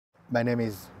My name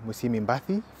is Musyimi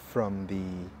Mbathi from the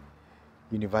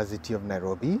University of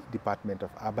Nairobi, Department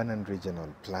of Urban and Regional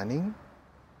Planning.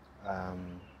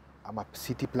 I'm a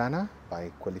city planner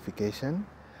by qualification.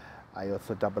 I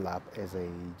also double up as a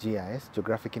GIS,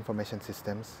 Geographic Information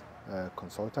Systems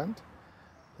consultant,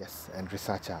 yes, and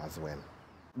researcher as well.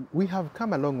 We have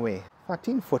come a long way.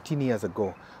 14 years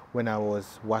ago, when I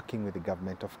was working with the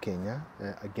government of Kenya,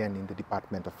 again in the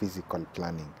Department of Physical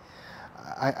Planning.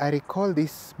 I recall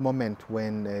this moment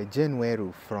when Jane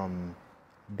Weru from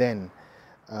then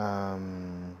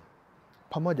Pamoja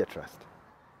Trust,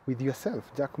 with yourself,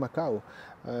 Jack Makau,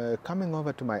 coming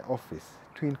over to my office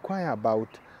to inquire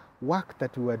about work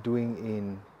that we were doing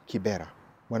in Kibera,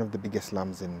 one of the biggest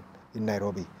slums in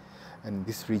Nairobi, and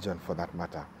this region for that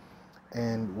matter.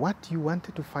 And what you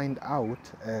wanted to find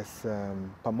out as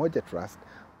Pamoja Trust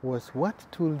was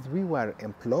what tools we were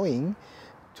employing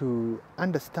to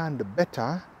understand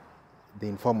better the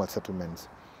informal settlements.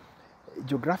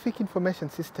 Geographic information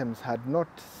systems had not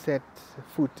set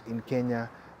foot in Kenya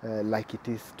like it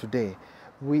is today.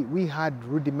 We had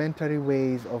rudimentary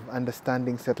ways of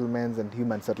understanding settlements and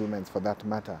human settlements for that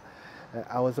matter.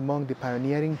 I was among the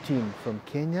pioneering team from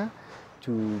Kenya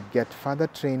to get further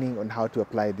training on how to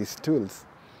apply these tools.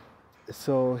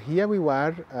 So here we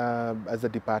were as a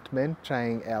department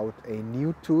trying out a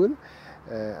new tool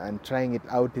and trying it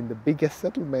out in the biggest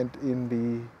settlement in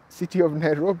the city of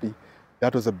Nairobi.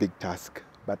 That was a big task,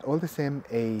 but all the same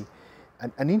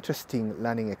an interesting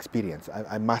learning experience.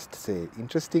 I must say,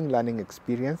 interesting learning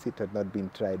experience. It had not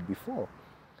been tried before.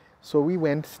 So we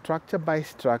went structure by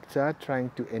structure,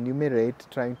 trying to enumerate,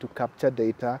 trying to capture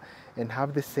data and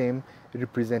have the same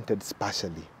represented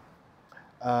spatially.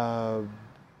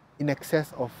 In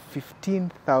excess of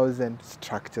 15,000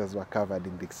 structures were covered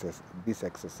in this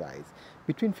exercise,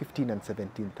 between 15 and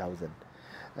 17,000.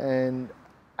 And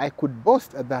I could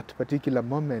boast at that particular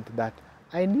moment that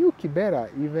I knew Kibera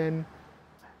even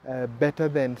better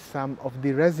than some of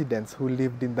the residents who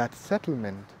lived in that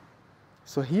settlement.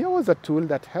 So here was a tool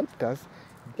that helped us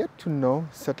get to know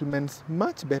settlements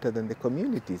much better than the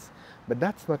communities. But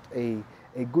that's not a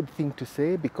good thing to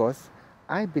say, because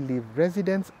I believe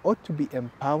residents ought to be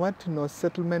empowered to know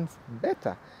settlements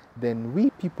better than we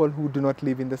people who do not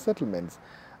live in the settlements.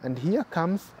 And here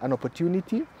comes an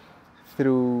opportunity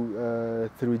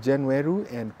through Jane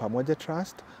Weru and Pamoja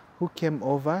Trust, who came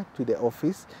over to the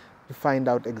office to find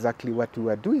out exactly what we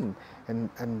were doing.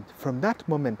 And from that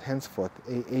moment henceforth,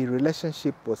 a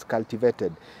relationship was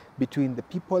cultivated between the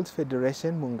People's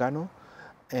Federation, Muungano,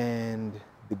 and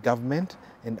the government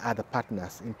and other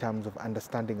partners in terms of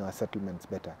understanding our settlements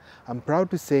better. I'm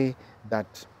proud to say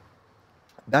that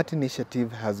that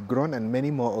initiative has grown, and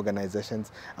many more organizations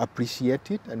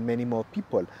appreciate it, and many more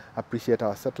people appreciate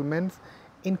our settlements,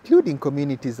 including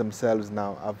communities themselves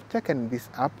now have taken this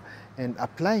up and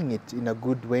applying it in a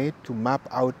good way to map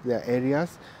out their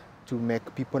areas, to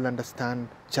make people understand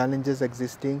challenges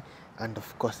existing, and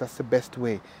of course that's the best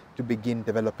way to begin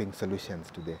developing solutions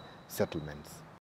to the settlements.